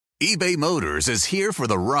eBay Motors is here for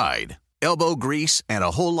the ride. Elbow grease and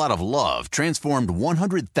a whole lot of love transformed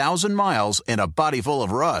 100,000 miles and a body full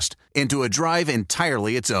of rust into a drive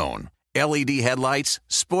entirely its own. LED headlights,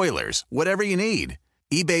 spoilers, whatever you need.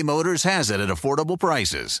 eBay Motors has it at affordable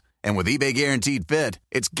prices. And with eBay Guaranteed Fit,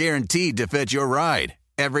 it's guaranteed to fit your ride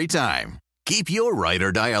every time. Keep your ride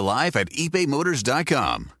or die alive at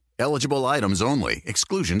ebaymotors.com. Eligible items only.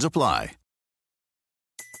 Exclusions apply.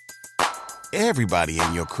 Everybody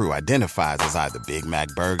in your crew identifies as either Big Mac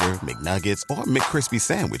Burger, McNuggets, or McCrispy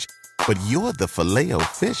Sandwich. But you're the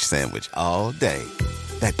Filet-O-Fish Sandwich all day.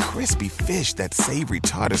 That crispy fish, that savory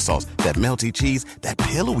tartar sauce, that melty cheese, that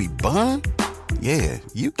pillowy bun. Yeah,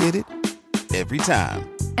 you get it. Every time.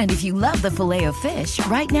 And if you love the Filet-O-Fish,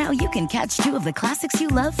 right now you can catch two of the classics you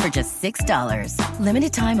love for just $6.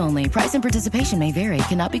 Limited time only. Price and participation may vary.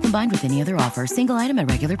 Cannot be combined with any other offer. Single item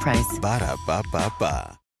at regular price.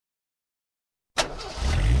 Ba-da-ba-ba-ba.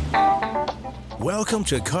 Welcome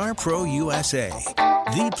to CarPro USA,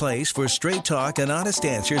 the place for straight talk and honest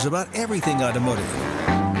answers about everything automotive.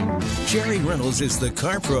 Jerry Reynolds is the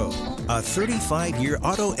CarPro, a 35-year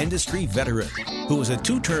auto industry veteran who was a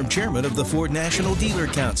two-term chairman of the Ford National Dealer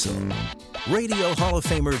Council. Radio Hall of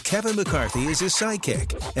Famer Kevin McCarthy is his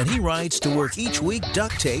sidekick, and he rides to work each week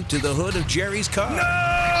duct taped to the hood of Jerry's car. No!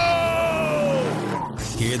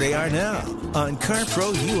 Here they are now on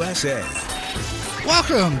CarPro USA.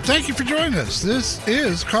 Welcome. Thank you for joining us. This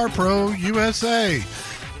is CarPro USA.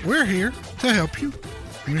 We're here to help you.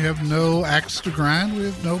 We have no axe to grind. We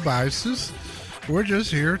have no biases. We're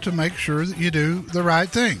just here to make sure that you do the right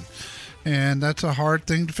thing. And that's a hard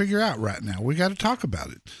thing to figure out right now. We got to talk about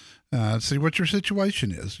it. See what your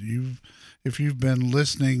situation is. If you've been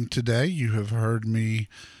listening today, you have heard me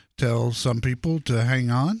tell some people to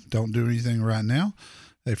hang on. Don't do anything right now.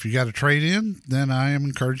 If you got a trade-in, then I am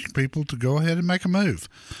encouraging people to go ahead and make a move.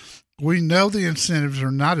 We know the incentives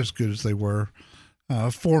are not as good as they were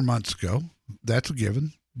 4 months ago. That's a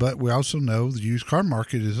given. But we also know the used car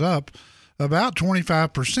market is up about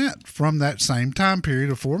 25% from that same time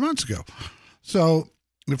period of 4 months ago. So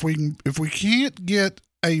if we can't get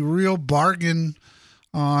a real bargain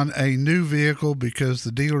on a new vehicle because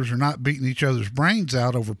the dealers are not beating each other's brains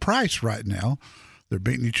out over price right now, they're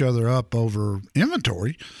beating each other up over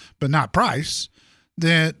inventory, but not price,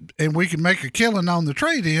 and we can make a killing on the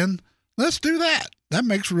trade-in, let's do that. That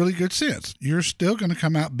makes really good sense. You're still going to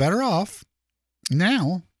come out better off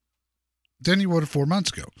now than you would have 4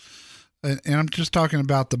 months ago. And I'm just talking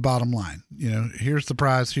about the bottom line. Here's the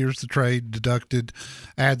price, here's the trade deducted,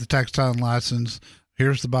 add the tax title and license,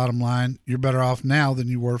 here's the bottom line. You're better off now than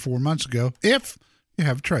you were 4 months ago if you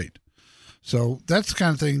have a trade. So that's the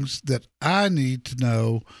kind of things that I need to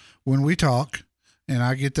know when we talk, and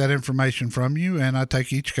I get that information from you, and I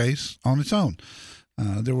take each case on its own.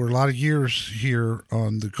 There were a lot of years here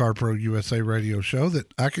on the CarPro USA radio show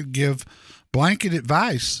that I could give blanket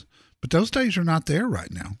advice, but those days are not there right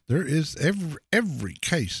now. There is every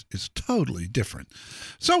case is totally different.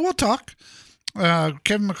 So we'll talk.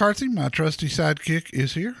 Kevin McCarthy, my trusty sidekick,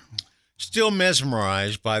 is here. Still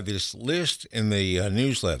mesmerized by this list in the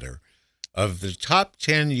newsletter of the top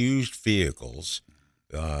 10 used vehicles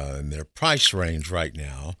and their price range right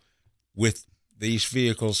now, with these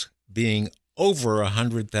vehicles being over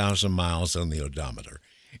 100,000 miles on the odometer.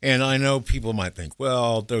 And I know people might think,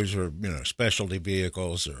 well, those are, specialty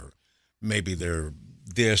vehicles, or maybe they're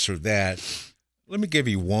this or that. Let me give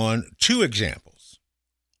you two examples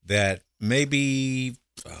that maybe,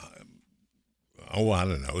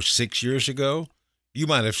 6 years ago, you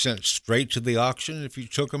might have sent straight to the auction if you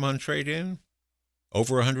took them on trade-in,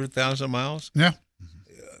 over 100,000 miles. Yeah.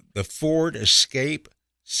 The Ford Escape,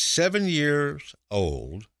 7 years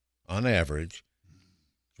old on average,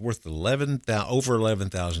 worth over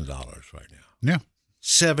 $11,000 right now. Yeah.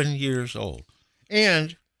 7 years old.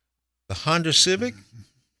 And the Honda Civic,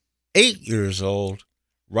 8 years old,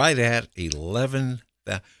 right at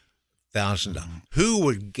 $11,000. Who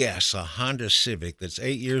would guess a Honda Civic that's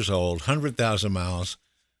 8 years old, 100,000 miles,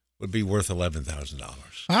 would be worth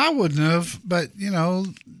 $11,000? I wouldn't have, but,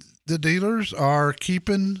 the dealers are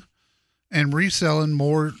keeping and reselling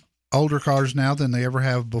more older cars now than they ever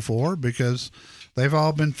have before because they've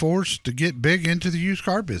all been forced to get big into the used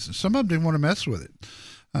car business. Some of them didn't want to mess with it.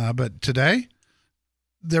 But today,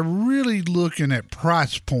 they're really looking at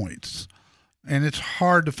price points, and it's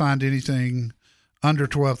hard to find anything under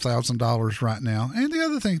 $12,000 right now. And the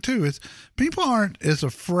other thing, too, is people aren't as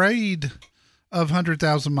afraid of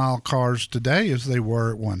 100,000-mile cars today as they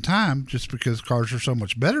were at one time, just because cars are so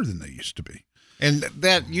much better than they used to be. And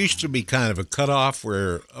that used to be kind of a cutoff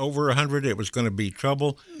where over 100, it was going to be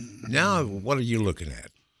trouble. Now, what are you looking at?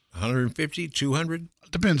 150, 200?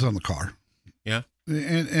 Depends on the car. Yeah.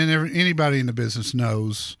 And anybody in the business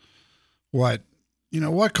knows what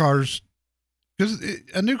cars, because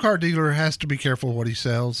a new car dealer has to be careful what he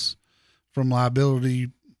sells from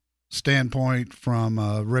liability standpoint, from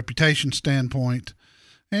a reputation standpoint.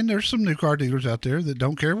 And there's some new car dealers out there that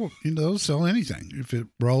don't care, they'll sell anything if it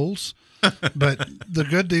rolls. But the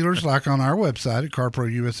good dealers, like on our website at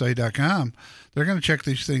carprousa.com, they're going to check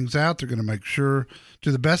these things out. They're going to make sure,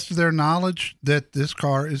 to the best of their knowledge, that this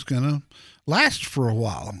car is going to last for a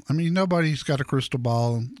while. I mean, nobody's got a crystal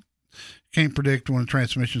ball and can't predict when the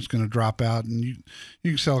transmission is going to drop out, and you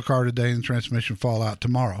can sell a car today and the transmission fall out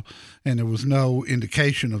tomorrow. And there was no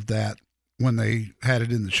indication of that when they had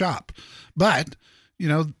it in the shop. But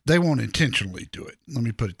they won't intentionally do it. Let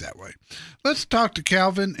me put it that way. Let's talk to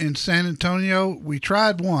Calvin in San Antonio. We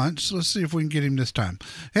tried once. Let's see if we can get him this time.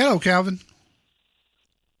 Hello, Calvin.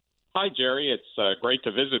 Hi, Jerry. It's great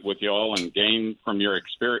to visit with you all and gain from your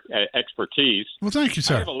expertise. Well, thank you,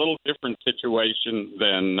 sir. I have a little different situation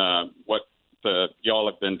than what y'all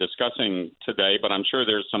have been discussing today, but I'm sure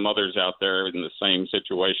there's some others out there in the same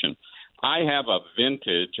situation. I have a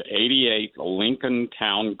vintage 88 Lincoln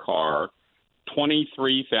Town Car,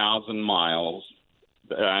 23,000 miles,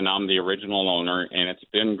 and I'm the original owner, and it's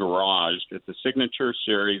been garaged. It's a Signature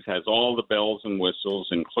Series, has all the bells and whistles,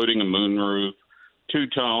 including a moonroof,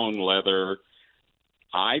 two-tone leather.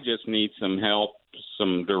 I just need some help,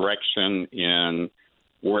 some direction in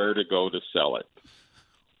where to go to sell it.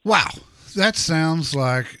 Wow, that sounds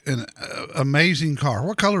like an amazing car.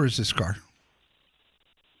 What color is this car?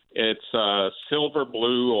 It's silver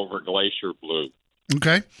blue over glacier blue.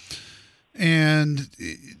 Okay. And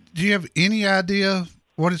do you have any idea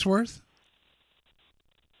what it's worth?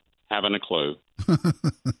 Haven't a clue.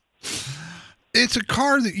 It's a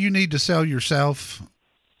car that you need to sell yourself.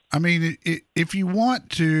 I mean, if you want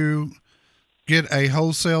to get a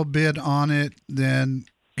wholesale bid on it, then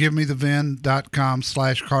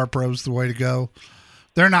givemethevin.com/carpro is the way to go.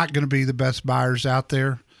 They're not going to be the best buyers out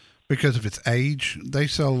there because of its age. They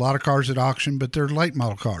sell a lot of cars at auction, but they're late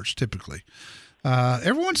model cars typically.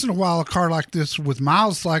 Every once in a while, a car like this with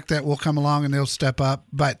miles like that will come along and they'll step up.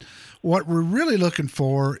 But what we're really looking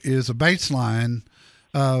for is a baseline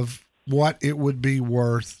of what it would be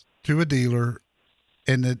worth to a dealer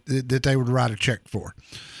and that they would write a check for.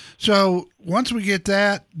 So once we get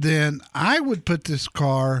that, then I would put this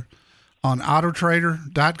car on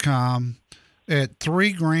autotrader.com at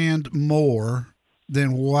 $3,000 more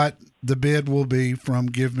than what the bid will be from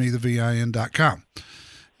givemethevin.com.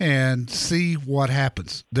 And see what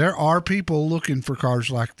happens. There are people looking for cars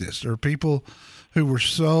like this. There are people who were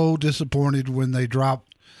so disappointed when they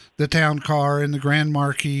dropped the Town Car and the Grand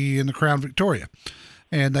Marquis and the Crown Victoria.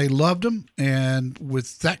 And they loved them. And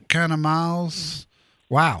with that kind of miles,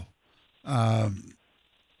 wow.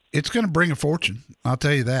 It's going to bring a fortune. I'll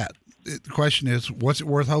tell you that. The question is, what's it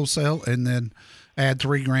worth wholesale? And then add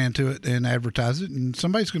 $3,000 to it and advertise it. And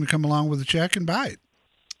somebody's going to come along with a check and buy it.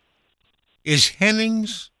 Is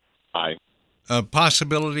Hennings Hi. a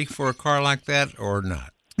possibility for a car like that or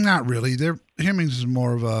not? Not really. Hemmings is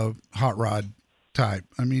more of a hot rod type.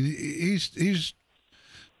 I mean, he's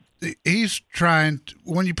trying to,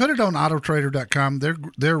 when you put it on autotrader.com,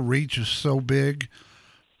 their reach is so big.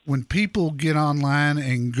 When people get online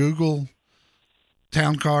and Google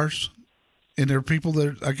town cars, and there are people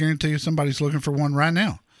that I guarantee you somebody's looking for one right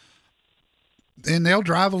now, and they'll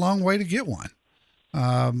drive a long way to get one.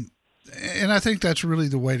 And I think that's really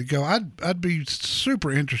the way to go. I'd be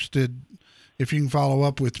super interested if you can follow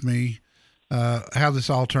up with me how this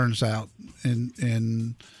all turns out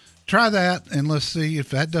and try that, and let's see if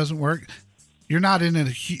that doesn't work. You're not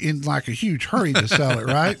in like a huge hurry to sell it,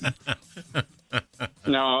 right?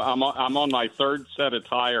 No, I'm on my third set of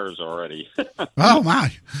tires already. Oh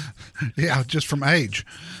my, yeah, just from age.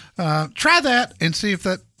 Try that and see if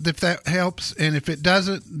that helps, and if it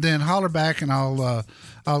doesn't, then holler back and I'll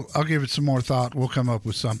give it some more thought. We'll come up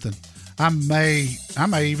with something. I may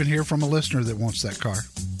even hear from a listener that wants that car.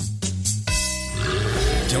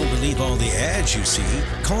 Don't believe all the ads you see.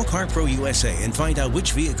 Call CarPro USA and find out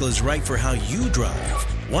which vehicle is right for how you drive.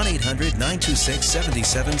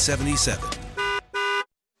 1-800-926-7777.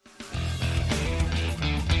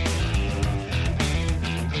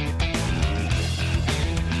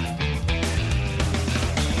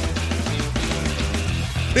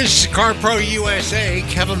 This is CarPro USA,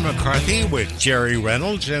 Kevin McCarthy with Jerry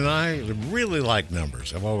Reynolds, and I really like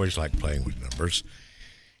numbers. I've always liked playing with numbers.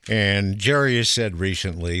 And Jerry has said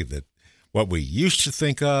recently that what we used to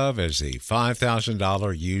think of as a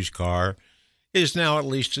 $5,000 used car is now at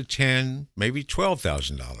least a $10,000, maybe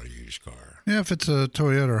 $12,000 used car. Yeah, if it's a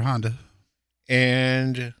Toyota or Honda.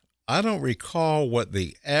 And I don't recall what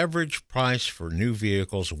the average price for new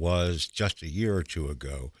vehicles was just a year or two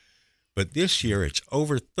ago, but this year it's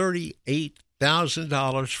over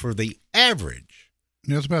 $38,000 for the average.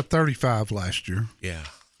 Yeah, it's about 35 last year. Yeah.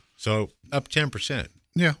 So up 10%.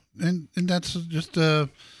 Yeah, and that's just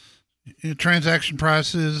transaction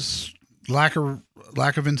prices, lack of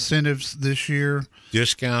incentives this year.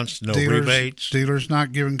 Discounts, no dealers, rebates. Dealers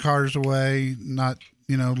not giving cars away, not,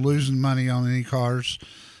 losing money on any cars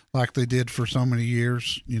like they did for so many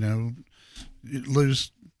years. It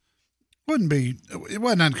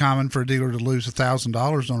wasn't uncommon for a dealer to lose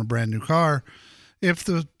 $1,000 on a brand new car if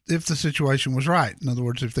the situation was right. In other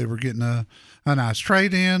words, if they were getting a nice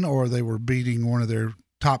trade-in or they were beating one of their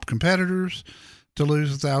top competitors, to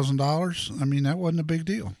lose $1,000, I mean, that wasn't a big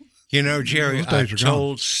deal. Jerry, I've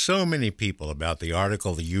told so many people about the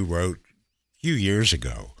article that you wrote a few years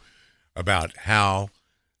ago about how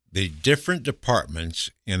the different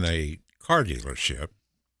departments in a car dealership,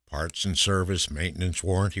 parts and service, maintenance,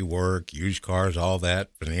 warranty work, used cars, all that,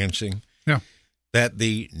 financing, that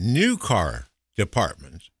the new car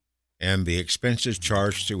department and the expenses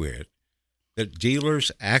charged to it, that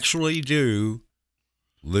dealers actually do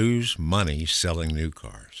lose money selling new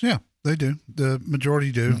cars. Yeah, they do. The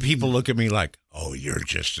majority do. And people look at me like, oh, you're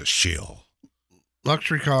just a shill.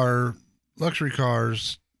 Luxury cars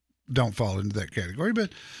don't fall into that category,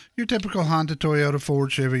 but your typical Honda, Toyota,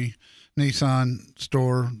 Ford, Chevy, Nissan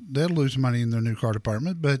store, they'll lose money in their new car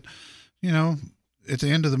department. But, at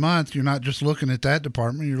the end of the month, you're not just looking at that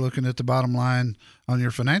department. You're looking at the bottom line on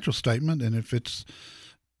your financial statement. And if it's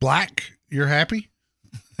black, you're happy.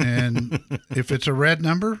 And if it's a red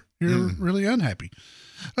number, you're really unhappy.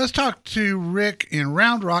 Let's talk to Rick in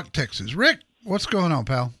Round Rock, Texas. Rick, what's going on,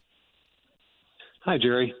 pal? Hi,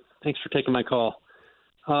 Jerry. Thanks for taking my call.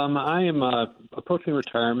 I am approaching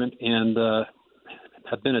retirement and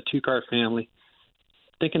have been a two-car family.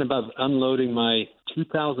 Thinking about unloading my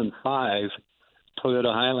 2005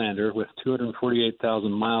 Toyota Highlander with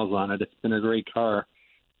 248,000 miles on it. It's been a great car,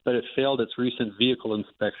 but it failed its recent vehicle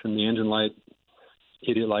inspection. The engine light,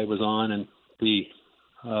 idiot light was on, and the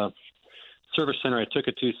service center I took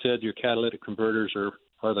it to said your catalytic converters are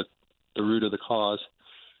the root of the cause.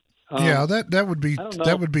 Yeah, that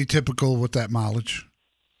would be typical with that mileage.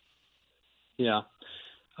 Yeah,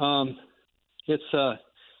 it's a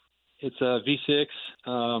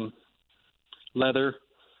V6 leather,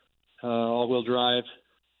 all-wheel drive,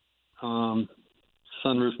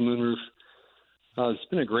 sunroof, moonroof. It's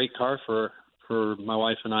been a great car for my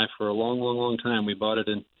wife and I for a long, long, long time. We bought it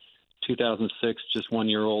in 2006, just 1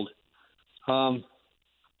 year old. But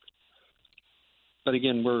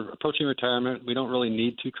again, we're approaching retirement. We don't really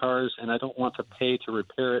need two cars, and I don't want to pay to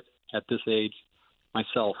repair it at this age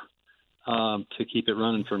myself to keep it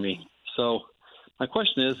running for me. So my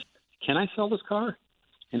question is, can I sell this car?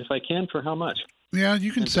 And if I can, for how much? Yeah,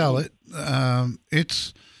 you can sell it.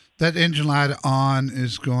 It's that engine light on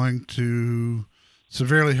is going to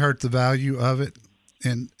severely hurt the value of it.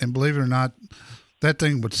 And believe it or not, that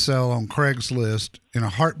thing would sell on Craigslist in a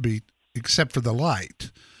heartbeat, except for the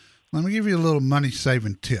light. Let me give you a little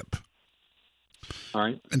money-saving tip. All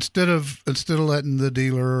right. Instead of letting the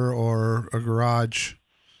dealer or a garage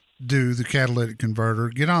do the catalytic converter,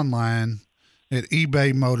 get online at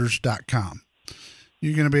ebaymotors.com.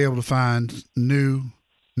 You're going to be able to find new,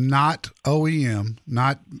 not OEM,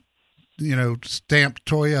 not, stamped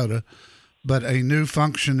Toyota, but a new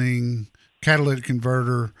functioning catalytic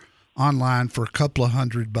converter online for a couple of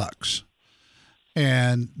 $100.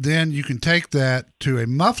 And then you can take that to a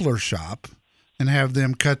muffler shop and have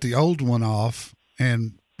them cut the old one off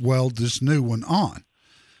and weld this new one on.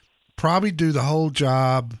 Probably do the whole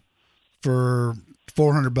job for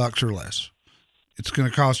 $400 or less. It's going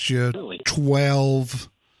to cost you $1,200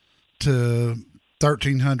 to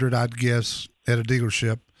 $1,300, I'd guess, at a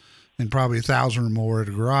dealership, and probably $1,000 or more at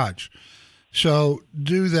a garage. So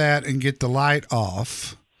do that and get the light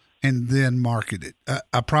off, and then market it.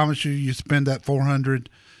 I promise you spend that $400,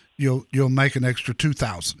 you'll make an extra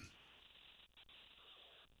 $2,000.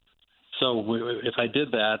 So if I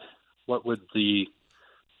did that, what would the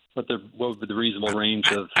reasonable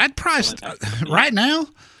range of? I'd price right now.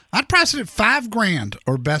 I'd price it at $5,000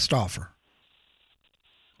 or best offer.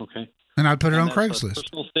 Okay. And I'd put it on Craigslist.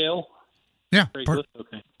 Personal sale. Yeah.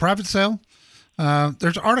 Okay. Private sale.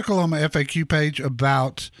 There's an article on my FAQ page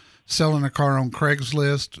about selling a car on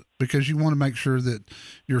Craigslist because you want to make sure that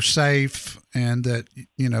you're safe and that,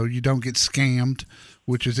 you don't get scammed,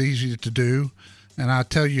 which is easy to do. And I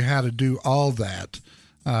tell you how to do all that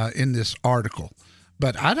in this article.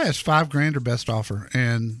 but I'd ask $5,000 or best offer.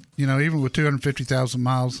 And, even with 250,000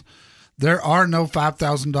 miles, there are no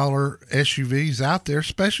 $5,000 SUVs out there,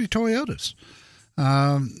 especially Toyotas.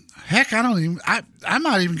 Heck, I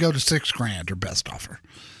might even go to $6,000 or best offer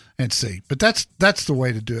and see. But that's the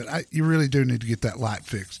way to do it. You really do need to get that light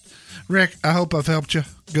fixed. Rick, I hope I've helped you.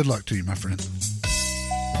 Good luck to you, my friend.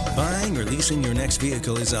 Buying or leasing your next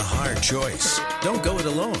vehicle is a hard choice. Don't go it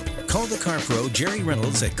alone. Call the Car Pro, Jerry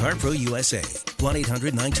Reynolds at CarPro USA.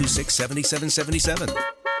 1-800-926-7777.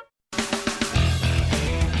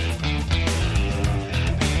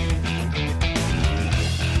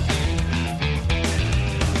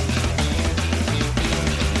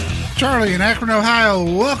 Charlie in Akron, Ohio.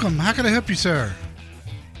 Welcome. How can I help you, sir?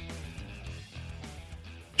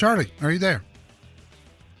 Charlie, are you there?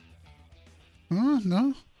 Oh,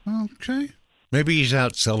 no. Okay. Maybe he's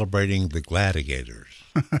out celebrating the gladiators.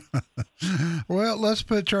 Well, let's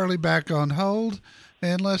put Charlie back on hold,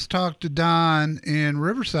 and let's talk to Don in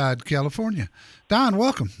Riverside, California. Don,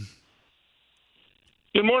 welcome.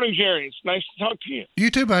 Good morning, Jerry. It's nice to talk to you. You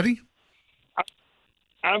too, buddy.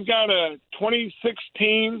 I've got a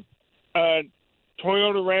 2016 Toyota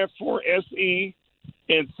RAV4 SE.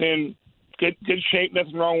 It's in good shape,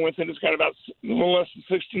 nothing wrong with it. It's got about a little less than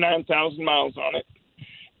 69,000 miles on it.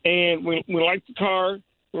 And we like the car.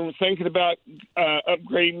 We were thinking about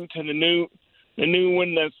upgrading to the new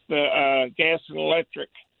one that's the gas and electric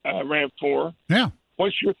RAV4. Yeah.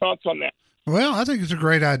 What's your thoughts on that? Well, I think it's a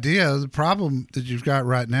great idea. The problem that you've got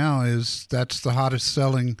right now is that's the hottest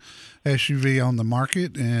selling SUV on the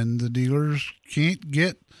market, and the dealers can't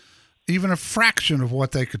get even a fraction of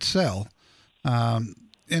what they could sell. And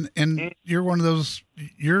you're one of those.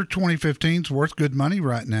 Your 2015's worth good money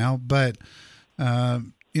right now, but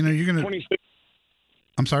you're going to.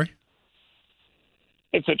 I'm sorry.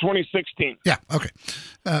 It's a 2016. Yeah. Okay.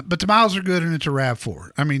 But the miles are good, and it's a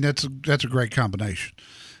RAV4. I mean, that's a great combination.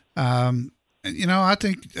 I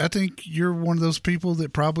think you're one of those people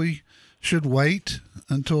that probably should wait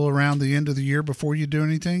until around the end of the year before you do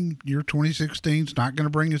anything. Your 2016 is not going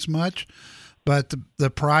to bring as much, but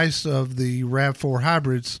the price of the RAV4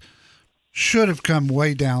 hybrids should have come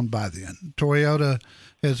way down by then. Toyota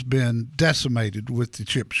has been decimated with the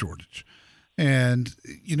chip shortage, and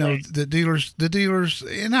right. the dealers,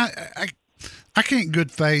 and I can't in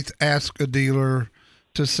good faith ask a dealer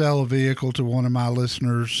to sell a vehicle to one of my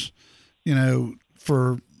listeners,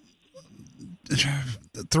 for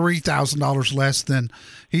 $3,000 less than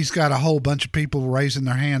he's got a whole bunch of people raising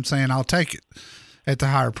their hand saying, I'll take it at the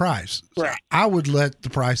higher price. Right. So I would let the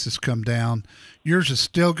prices come down. Yours is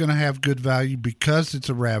still going to have good value because it's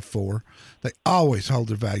a RAV4. They always hold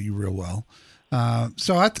their value real well.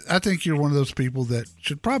 So I think you're one of those people that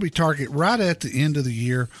should probably target right at the end of the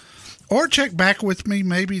year, or check back with me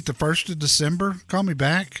maybe at the 1st of December. Call me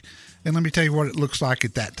back, and let me tell you what it looks like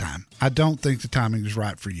at that time. I don't think the timing is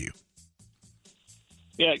right for you.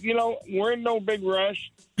 Yeah, we're in no big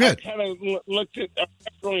rush. Good. I kind of looked at,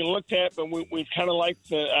 but we've kind of liked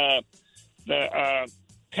the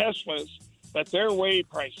Teslas, but they're way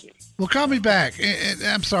pricey. Well, call me back.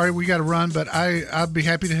 I'm sorry, we got to run, but I'd be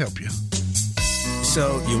happy to help you.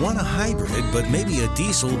 So you want a hybrid, but maybe a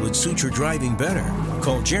diesel would suit your driving better.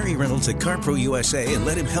 Call Jerry Reynolds at CarPro USA and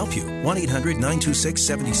let him help you.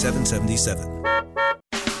 1-800-926-7777.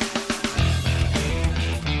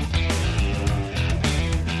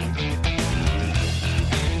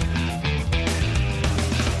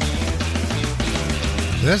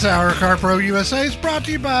 This hour of CarPro USA is brought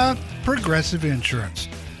to you by Progressive Insurance.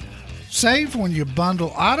 Save when you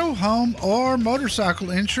bundle auto, home, or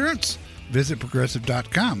motorcycle insurance. Visit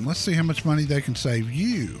Progressive.com. Let's see how much money they can save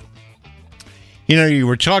you. You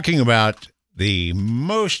were talking about the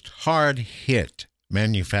most hard-hit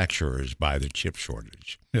manufacturers by the chip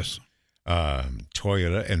shortage. Yes.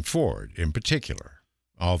 Toyota and Ford in particular,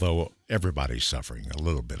 although everybody's suffering a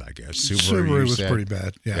little bit, I guess. Subaru was pretty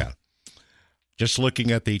bad, yeah. Just looking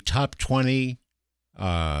at the top 20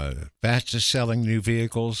 fastest-selling new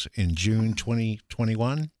vehicles in June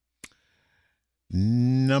 2021,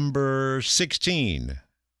 number 15,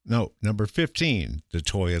 the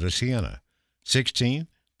Toyota Sienna. 16,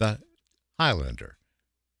 the Highlander.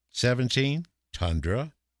 17,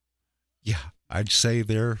 Tundra. Yeah, I'd say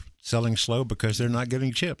they're selling slow because they're not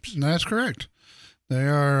getting chips. That's correct. They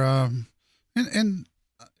are, and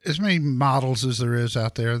as many models as there is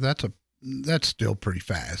out there, that's still pretty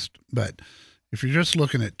fast. But if you're just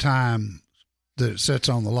looking at time that it sets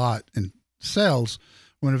on the lot and sells,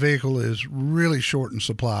 when a vehicle is really short in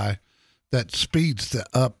supply, that speeds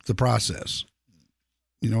up the process.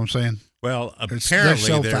 You know what I'm saying? Well,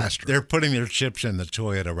 apparently faster. They're putting their chips in the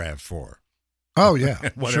Toyota RAV4. Oh, yeah.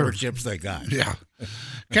 Whatever sure. chips they got. Yeah.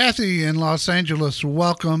 Kathy in Los Angeles,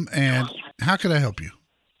 welcome. And how can I help you?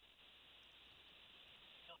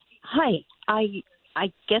 Hi. I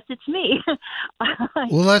guess it's me.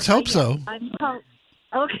 Well, let's hope so.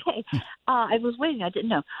 Okay. I was waiting. I didn't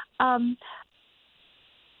know.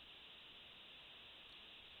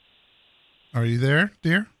 Are you there,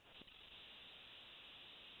 dear?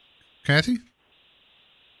 Kathy?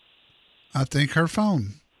 I think her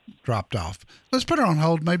phone dropped off. Let's put her on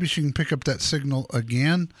hold. Maybe she can pick up that signal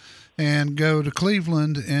again and go to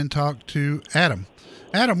Cleveland and talk to Adam.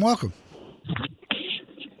 Adam, welcome.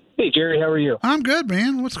 Hey, Jerry, how are you? I'm good,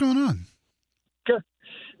 man. What's going on? Good.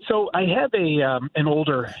 So I have an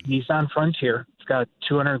older Nissan Frontier. It's got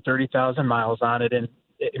 230,000 miles on it, and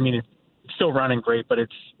I mean it's still running great, but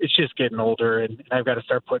it's just getting older, and I've got to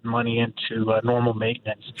start putting money into normal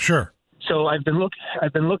maintenance. Sure. So I've been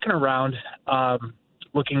looking around,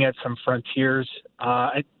 looking at some Frontiers.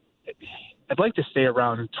 I'd like to stay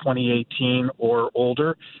around 2018 or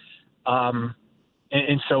older.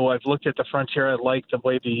 And so I've looked at the Frontier. I like the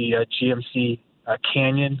way the GMC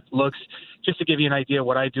Canyon looks. Just to give you an idea of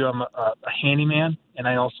what I do, I'm a handyman, and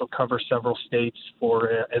I also cover several states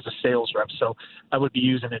as a sales rep. So I would be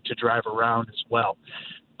using it to drive around as well.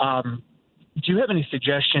 Do you have any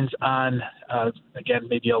suggestions on, again,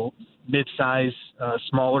 maybe a mid-size,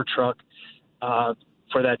 smaller truck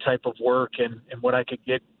for that type of work and what I could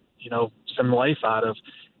get, some life out of?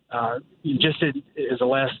 Just as a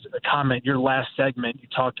last comment, your last segment, you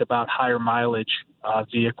talked about higher mileage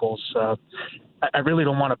vehicles. I really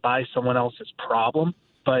don't want to buy someone else's problem,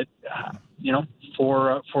 but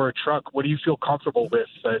for a truck, what do you feel comfortable with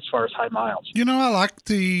as far as high miles? I like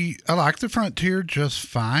the Frontier just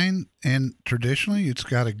fine, and traditionally it's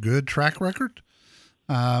got a good track record.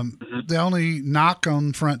 The only knock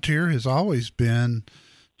on Frontier has always been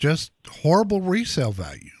just horrible resale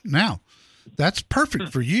value. Now, that's perfect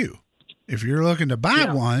for you. If you're looking to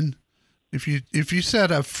buy one, if you set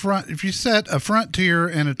a Frontier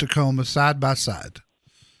and a Tacoma side by side,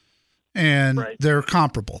 and they're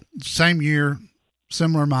comparable, same year,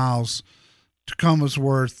 similar miles, Tacoma's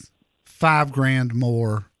worth $5,000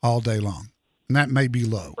 more all day long, and that may be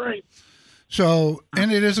low. Right. So,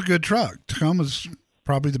 and it is a good truck. Tacoma's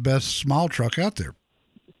probably the best small truck out there.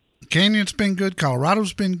 Canyon's been good.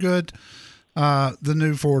 Colorado's been good. The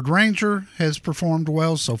new Ford Ranger has performed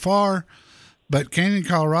well so far, but Canyon,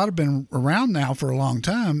 Colorado have been around now for a long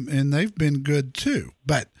time, and they've been good too.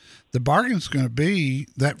 But the bargain's going to be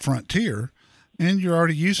that Frontier, and you're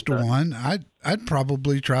already used to one. I'd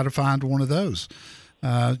probably try to find one of those.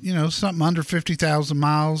 Something under 50,000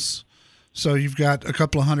 miles, so you've got a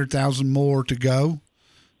couple of 100,000 more to go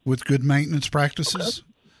with good maintenance practices,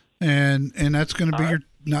 and that's going to be your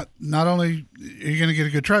not only you're going to get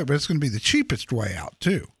a good truck, but it's going to be the cheapest way out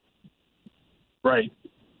too. Right.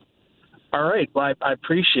 All right. Well, I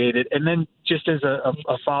appreciate it. And then just as a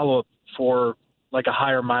follow-up for like a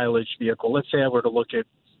higher mileage vehicle, let's say I were to look at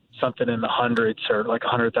something in the hundreds or like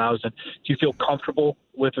 100,000. Do you feel comfortable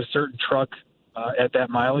with a certain truck at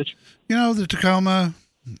that mileage? The Tacoma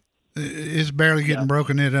is barely getting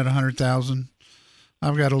broken in at 100,000.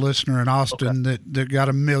 I've got a listener in Austin that got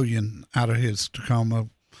 $1 million out of his Tacoma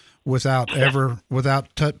without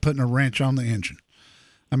putting a wrench on the engine.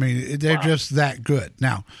 I mean, they're just that good.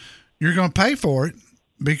 Now, you're going to pay for it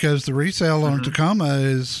because the resale on a Tacoma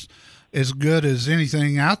is as good as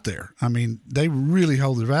anything out there. I mean, they really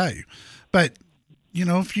hold their value. But,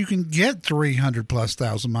 if you can get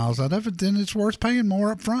 300,000+ miles out of it, then it's worth paying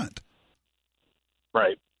more up front.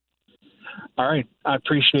 Right. All right. I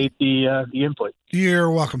appreciate the input.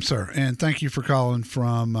 You're welcome, sir. And thank you for calling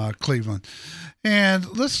from Cleveland.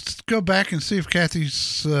 And let's go back and see if Kathy's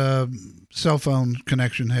cell phone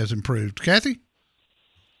connection has improved. Kathy?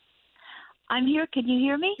 I'm here. Can you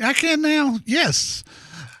hear me? I can now. Yes.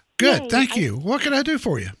 Good. Yay. Thank you. What can I do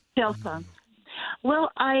for you? Cell phone.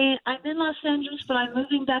 Well, I'm in Los Angeles, but I'm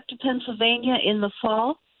moving back to Pennsylvania in the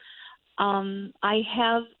fall. I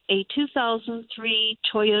have a 2003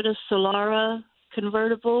 Toyota Solara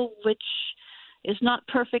convertible, which is not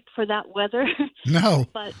perfect for that weather. No.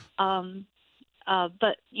 But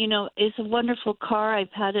it's a wonderful car.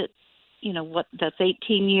 I've had it, that's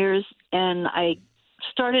 18 years, and I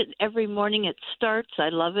start it every morning. It starts. I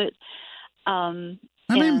love it. How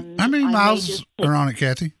many miles are on it,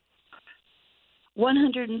 Kathy?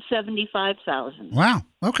 175,000. Wow.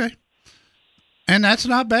 Okay. And that's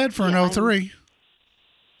not bad for an 03.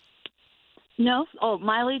 No? Oh,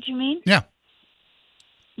 mileage, you mean? Yeah.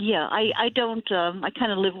 Yeah, I don't, I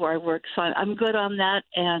kind of live where I work, so I'm good on that,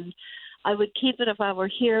 and I would keep it if I were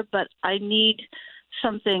here, but I need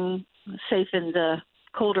something safe in the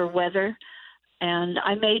colder weather. And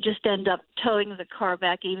I may just end up towing the car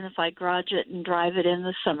back, even if I garage it and drive it in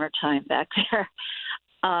the summertime back there.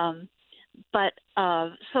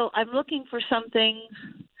 So I'm looking for something.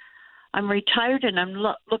 I'm retired, and I'm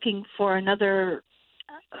looking for another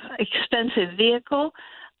expensive vehicle.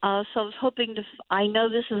 So I was hoping I know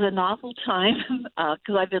this is an awful time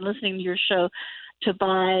because I've been listening to your show, to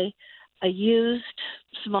buy a used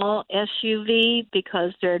small SUV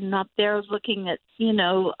because they're not there. I was looking at,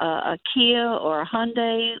 a Kia or a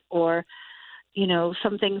Hyundai or,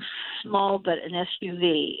 something small but an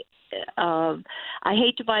SUV. I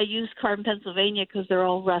hate to buy a used car in Pennsylvania because they're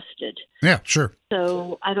all rusted. Yeah, sure.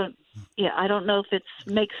 So I don't know if it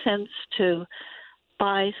makes sense to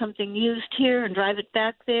buy something used here and drive it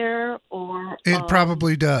back there, or it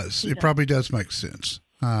probably does. It probably does make sense.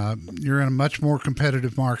 You're in a much more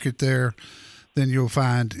competitive market there than you'll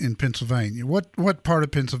find in Pennsylvania. What part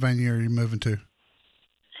of Pennsylvania are you moving to?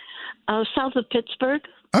 South of Pittsburgh.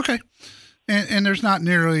 Okay. And there's not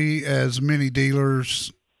nearly as many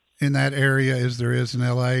dealers in that area as there is in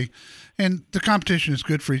LA. And the competition is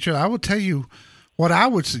good for each other. I will tell you what I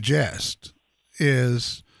would suggest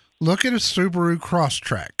is look at a Subaru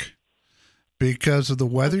Crosstrek. Because of the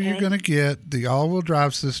weather you're going to get, the all-wheel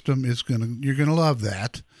drive system you're going to love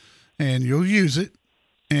that, and you'll use it.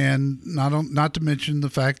 And not to mention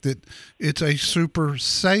the fact that it's a super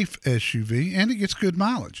safe SUV and it gets good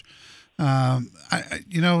mileage. If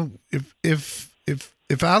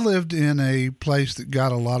I lived in a place that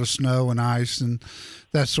got a lot of snow and ice and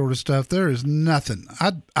that sort of stuff, there is nothing.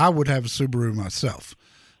 I would have a Subaru myself.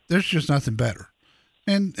 There's just nothing better.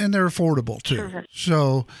 And they're affordable, too. Sure.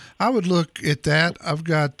 So I would look at that. I've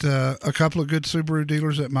got a couple of good Subaru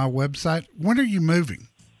dealers at my website. When are you moving?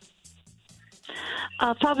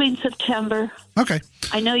 Probably in September. Okay.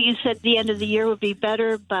 I know you said the end of the year would be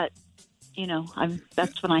better, but,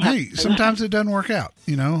 that's when I have to. Sometimes it doesn't work out.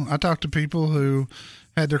 I talk to people who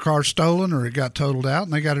had their car stolen or it got totaled out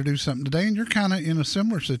and they got to do something today, and you're kind of in a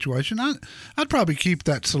similar situation. I'd probably keep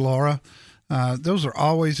that Solara. Those are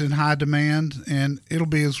always in high demand, and it'll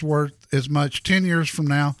be worth as much 10 years from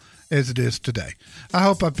now as it is today. I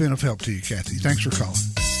hope I've been of help to you, Kathy. Thanks for calling.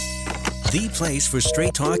 The place for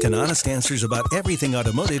straight talk and honest answers about everything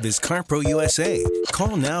automotive is CarPro USA.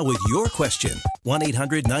 Call now with your question.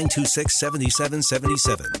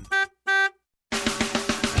 1-800-926-7777.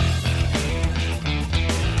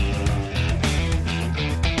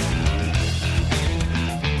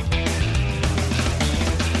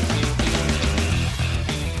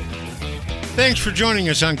 Thanks for joining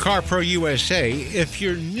us on CarPro USA. If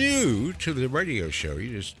you're new to the radio show,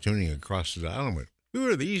 you're just tuning across the dial and went, who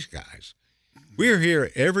are these guys? We're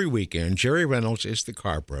here every weekend. Jerry Reynolds is the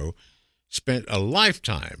CarPro. Spent a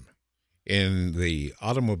lifetime in the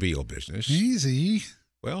automobile business. Easy.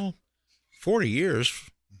 Well, 40 years.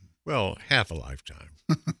 Well, half a lifetime.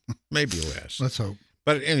 Maybe less. Let's hope.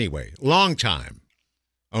 But anyway, long time.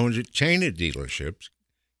 Owns a chain of dealerships.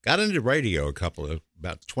 Got into radio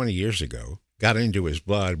about 20 years ago. Got into his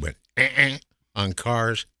blood, went on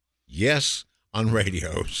cars, yes, on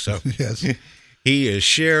radio. So yes. He is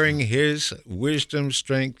sharing his wisdom,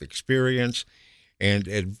 strength, experience, and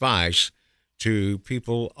advice to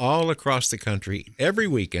people all across the country every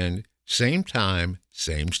weekend, same time,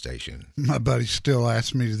 same station. My buddy still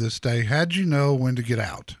asks me to this day, how'd you know when to get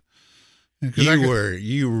out?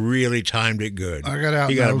 You really timed it good. I got out.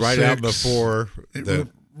 He got right 06. out before the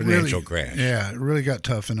financial crash. Yeah, it really got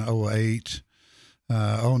tough in 08.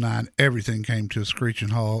 09, everything came to a screeching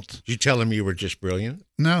halt. Did you tell him you were just brilliant?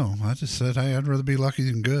 No, I just said, hey, I'd rather be lucky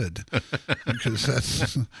than good, because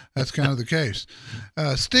that's kind of the case.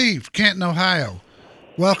 Steve, Canton, Ohio,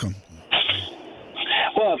 welcome.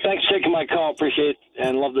 Well, thanks for taking my call. Appreciate it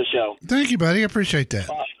and love the show. Thank you, buddy. I appreciate that.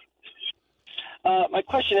 My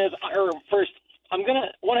question is, first, I'm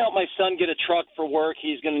want to help my son get a truck for work.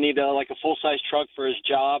 He's going to need a full-size truck for his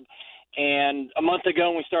job. And a month ago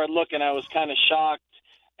when we started looking, I was kind of shocked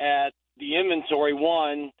at the inventory,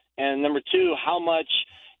 one, and number two, how much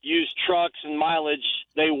used trucks and mileage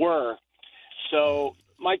they were. So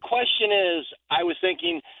my question is, I was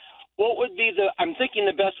thinking, what would be I'm thinking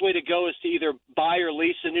the best way to go is to either buy or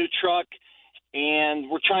lease a new truck.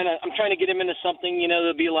 And I'm trying to get him into something,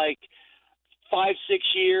 that'll be like 5-6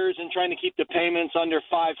 years and trying to keep the payments under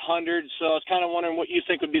 $500. So I was kind of wondering what you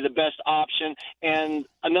think would be the best option. And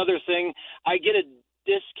another thing, I get a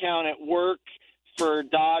discount at work for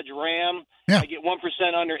Dodge Ram. Yeah. I get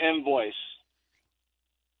 1% under invoice.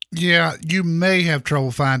 Yeah, you may have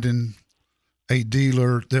trouble finding a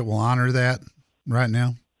dealer that will honor that right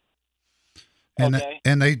now. And okay.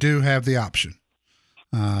 And they do have the option.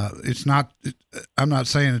 It's not. I'm not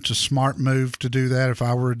saying it's a smart move to do that. If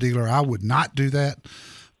I were a dealer, I would not do that.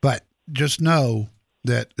 But just know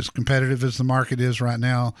that as competitive as the market is right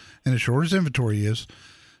now, and as short as inventory is,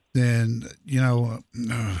 then you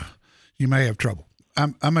may have trouble.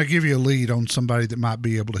 I'm going to give you a lead on somebody that might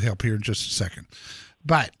be able to help here in just a second.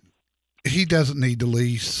 But he doesn't need to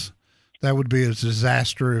lease. That would be a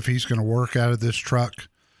disaster if he's going to work out of this truck.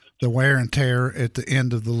 The wear and tear at the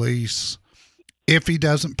end of the lease, if he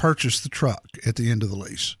doesn't purchase the truck at the end of the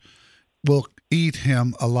lease, will eat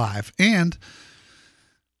him alive. And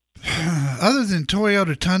other than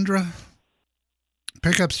Toyota Tundra,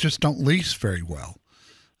 pickups just don't lease very well.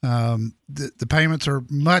 The payments are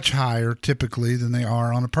much higher typically than they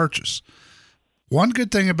are on a purchase. One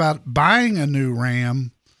good thing about buying a new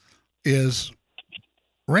Ram is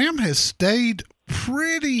Ram has stayed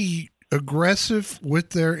pretty aggressive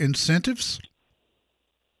with their incentives.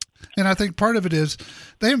 And I think part of it is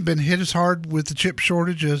they haven't been hit as hard with the chip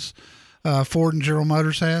shortage as Ford and General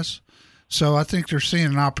Motors has. So I think they're seeing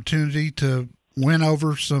an opportunity to win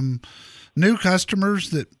over some new customers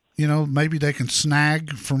that, maybe they can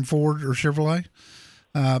snag from Ford or Chevrolet.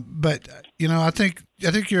 But I think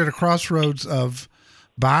you're at a crossroads of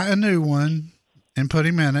buy a new one and put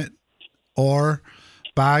him in it, or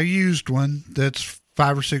buy a used one that's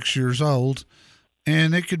 5 or 6 years old.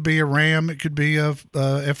 And it could be a Ram, it could be a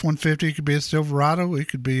F-150, it could be a Silverado, it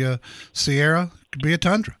could be a Sierra, it could be a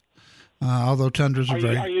Tundra. Although Tundras are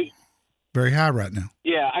very high right now.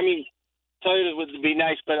 Yeah, Toyota would be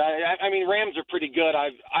nice, but Rams are pretty good.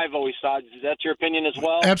 I've always thought. Is that your opinion as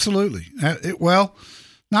well? Absolutely. Well,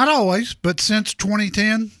 not always, but since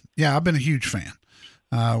 2010, yeah, I've been a huge fan.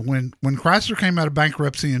 When Chrysler came out of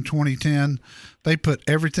bankruptcy in 2010, they put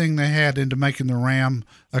everything they had into making the Ram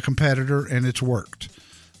a competitor, and it's worked.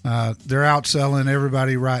 They're outselling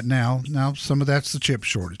everybody right now. Now, some of that's the chip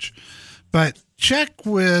shortage. But check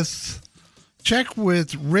with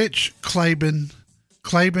Rich Claiborne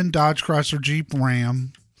Dodge Chrysler Jeep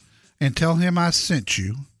Ram, and tell him I sent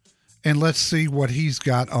you, and let's see what he's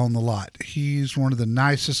got on the lot. He's one of the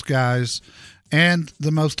nicest guys and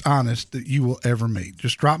the most honest that you will ever meet.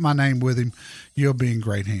 Just drop my name with him. You'll be in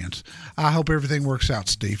great hands. I hope everything works out,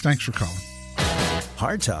 Steve. Thanks for calling.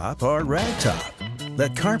 Hardtop or ragtop?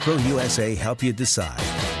 Let CarPro USA help you decide.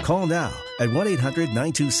 Call now at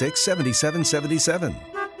 1-800-926-7777.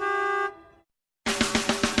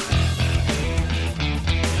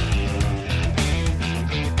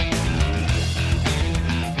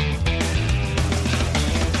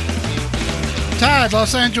 Tide,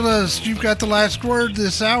 Los Angeles, you've got the last word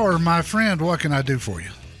this hour, my friend. What can I do for you?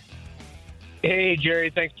 Hey, Jerry,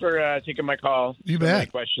 thanks for taking my call. You bet. Many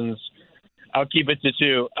questions. I'll keep it to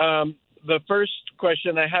two. The first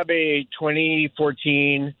question, I have a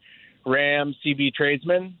 2014 Ram CB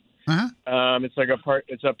Tradesman. Uh-huh.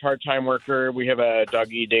 It's a part-time worker. We have a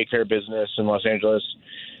doggy daycare business in Los Angeles,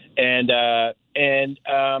 and I've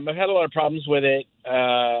had a lot of problems with it.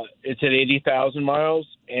 It's at 80,000 miles,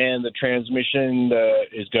 and the transmission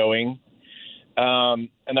is going.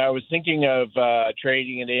 And I was thinking of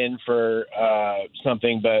trading it in for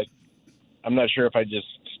something, but I'm not sure if I just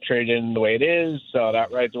trade it in the way it is, sell it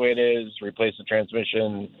outright the way it is, replace the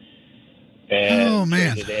transmission, and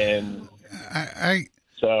trade it in. I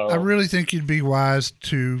really think you'd be wise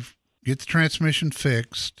to get the transmission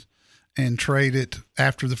fixed and trade it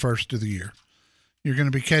after the first of the year. You're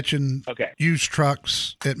going to be catching used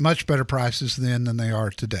trucks at much better prices then than they are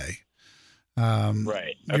today.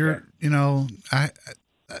 Right. You're,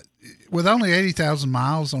 with only 80,000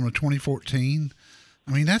 miles on a 2014,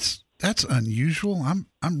 that's unusual. I'm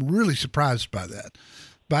really surprised by that,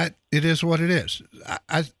 but it is what it is.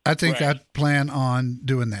 I think I'd plan on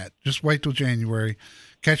doing that. Just wait till January,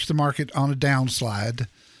 catch the market on a downslide,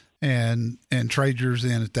 and trade yours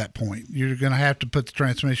in at that point. You're going to have to put the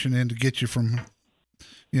transmission in to get you from,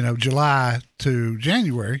 July to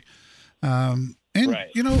January. I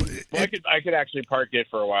could actually park it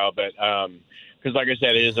for a while, but because like I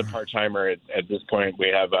said, it is a part-timer at this point. We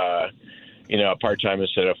have a part-time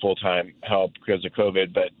instead of full-time help because of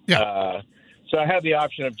COVID, but so I have the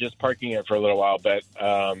option of just parking it for a little while, but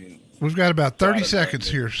we've got about 30 seconds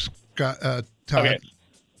here, Scott. Todd. Okay.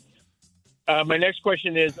 My next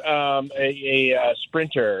question is a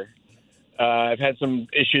Sprinter. I've had some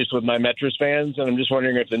issues with my Metris fans, and I'm just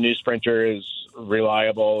wondering if the new Sprinter is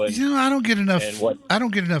reliable. And, I don't get enough. I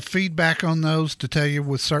don't get enough feedback on those to tell you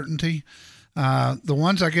with certainty. The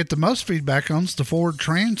ones I get the most feedback on is the Ford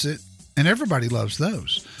Transit, and everybody loves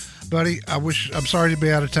those. Buddy, I'm sorry to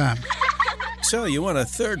be out of time. So you want a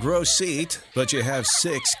third row seat, but you have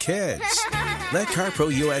 6 kids. Let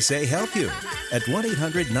CarPro USA help you. at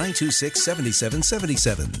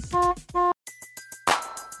 1-800-926-7777.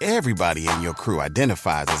 Everybody in your crew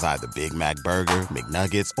identifies as either Big Mac Burger,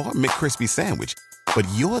 McNuggets, or McCrispy Sandwich. But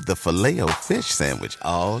you're the Filet-O-Fish Sandwich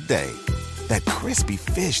all day. That crispy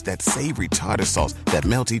fish, that savory tartar sauce, that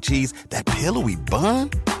melty cheese, that pillowy bun.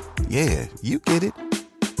 Yeah, you get it.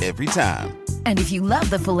 Every time. And if you love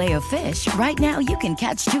the Filet-O-Fish, right now you can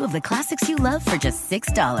catch two of the classics you love for just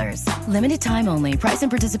 $6. Limited time only. Price and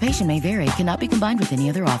participation may vary. Cannot be combined with any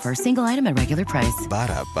other offer. Single item at regular price.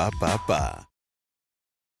 Ba-da-ba-ba-ba.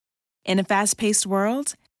 In a fast-paced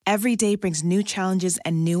world, every day brings new challenges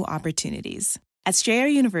and new opportunities. At Strayer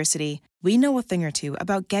University, we know a thing or two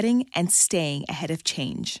about getting and staying ahead of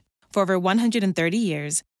change. For over 130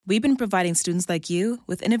 years, we've been providing students like you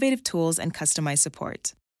with innovative tools and customized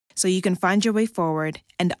support, so you can find your way forward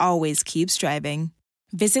and always keep striving.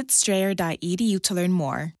 Visit strayer.edu to learn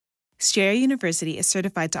more. Strayer University is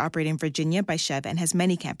certified to operate in Virginia by Chev and has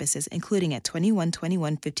many campuses, including at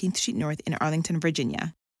 2121 15th Street North in Arlington,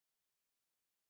 Virginia.